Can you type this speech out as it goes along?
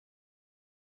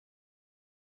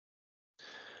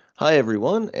Hi,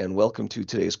 everyone, and welcome to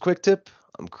today's Quick Tip.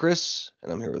 I'm Chris,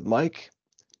 and I'm here with Mike.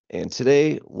 And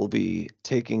today we'll be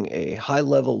taking a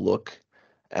high-level look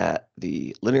at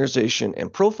the linearization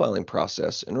and profiling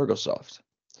process in Ergosoft.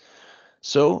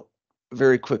 So,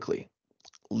 very quickly,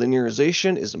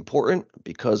 linearization is important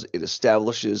because it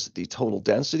establishes the total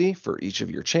density for each of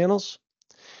your channels.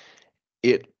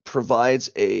 It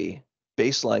provides a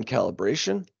baseline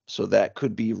calibration, so that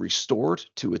could be restored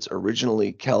to its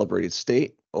originally calibrated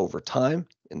state over time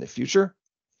in the future.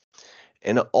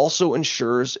 And it also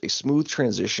ensures a smooth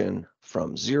transition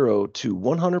from 0 to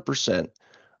 100%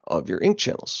 of your ink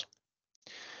channels.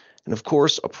 And of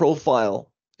course, a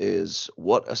profile is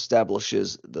what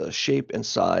establishes the shape and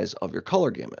size of your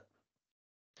color gamut.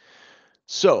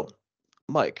 So,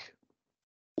 Mike,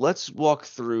 let's walk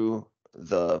through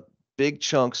the big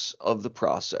chunks of the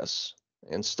process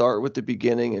and start with the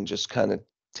beginning and just kind of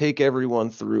take everyone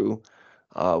through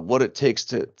what it takes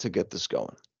to get this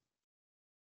going.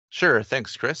 Sure,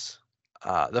 thanks, Chris.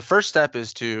 The first step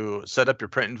is to set up your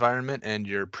print environment and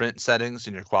your print settings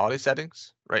and your quality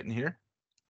settings right in here.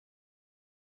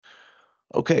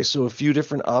 Okay, so a few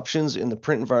different options in the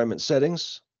print environment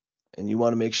settings, and you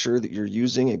want to make sure that you're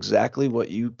using exactly what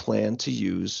you plan to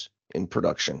use in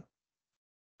production.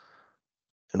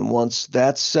 And once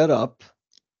that's set up,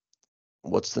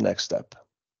 what's the next step?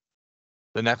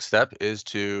 The next step is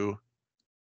to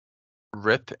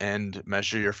rip and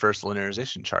measure your first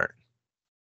linearization chart.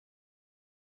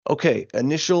 Okay,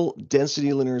 initial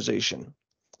density linearization.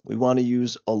 We want to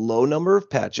use a low number of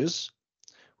patches.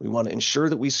 We want to ensure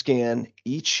that we scan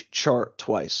each chart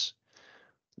twice.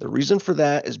 The reason for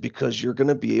that is because you're going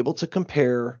to be able to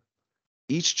compare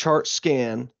each chart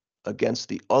scan against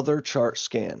the other chart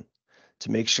scan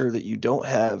to make sure that you don't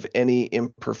have any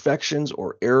imperfections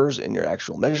or errors in your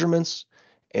actual measurements.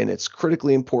 And it's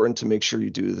critically important to make sure you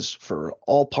do this for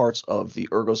all parts of the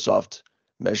Ergosoft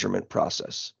measurement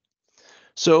process.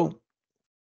 So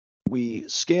we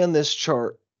scan this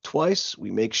chart twice.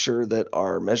 We make sure that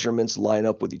our measurements line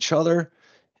up with each other.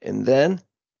 And then,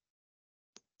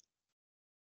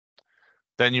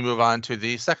 Then you move on to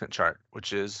the second chart,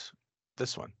 which is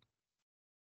this one.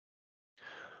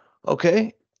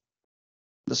 okay,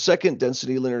 the second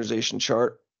density linearization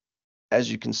chart,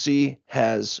 as you can see,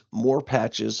 has more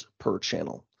patches per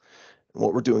channel. And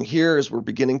what we're doing here is we're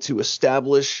beginning to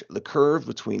establish the curve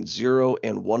between 0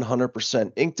 and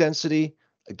 100% ink density.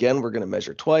 Again, we're going to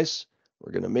measure twice.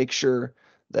 We're going to make sure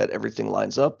that everything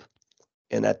lines up.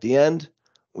 And at the end,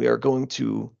 we are going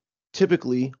to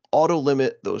typically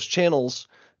auto-limit those channels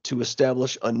to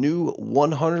establish a new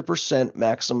 100%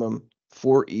 maximum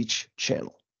for each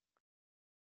channel.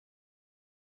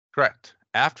 Correct.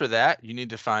 After that, you need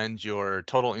to find your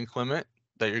total ink limit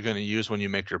that you're going to use when you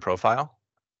make your profile.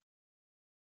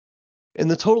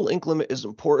 And the total ink limit is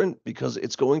important because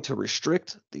it's going to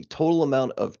restrict the total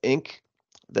amount of ink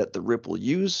that the RIP will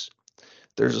use.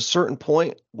 There's a certain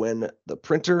point when the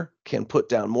printer can put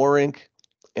down more ink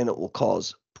and it will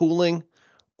cause pooling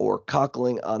or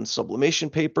cockling on sublimation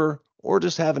paper or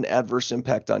just have an adverse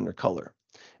impact on your color.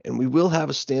 And we will have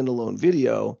a standalone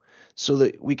video so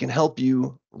that we can help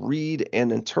you read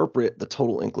and interpret the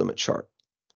total ink limit chart.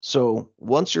 So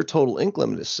once your total ink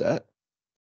limit is set,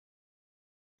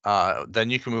 Then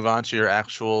you can move on to your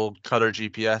actual Cutter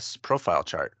GPS profile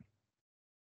chart.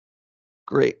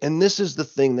 great. And this is the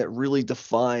thing that really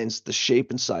defines the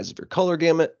shape and size of your color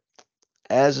gamut.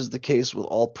 As is the case with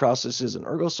all processes in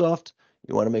Ergosoft,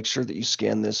 you want to make sure that you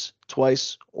scan this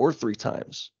twice or 3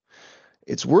 times.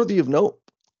 It's worthy of note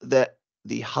that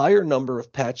the higher number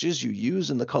of patches you use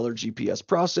in the color GPS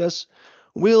process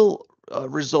will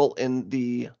result in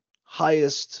the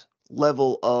highest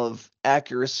level of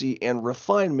accuracy and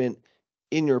refinement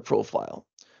in your profile.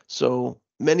 So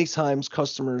many times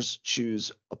customers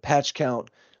choose a patch count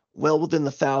well within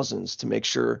the thousands to make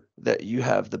sure that you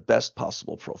have the best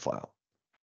possible profile.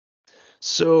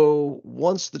 So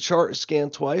once the chart is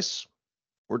scanned twice,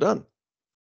 we're done.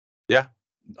 Yeah.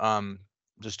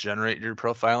 Just generate your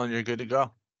profile and you're good to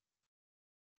go.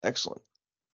 Excellent.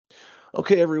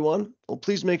 Okay, everyone. Well,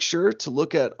 please make sure to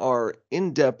look at our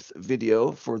in-depth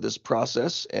video for this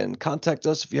process and contact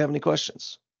us if you have any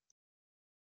questions.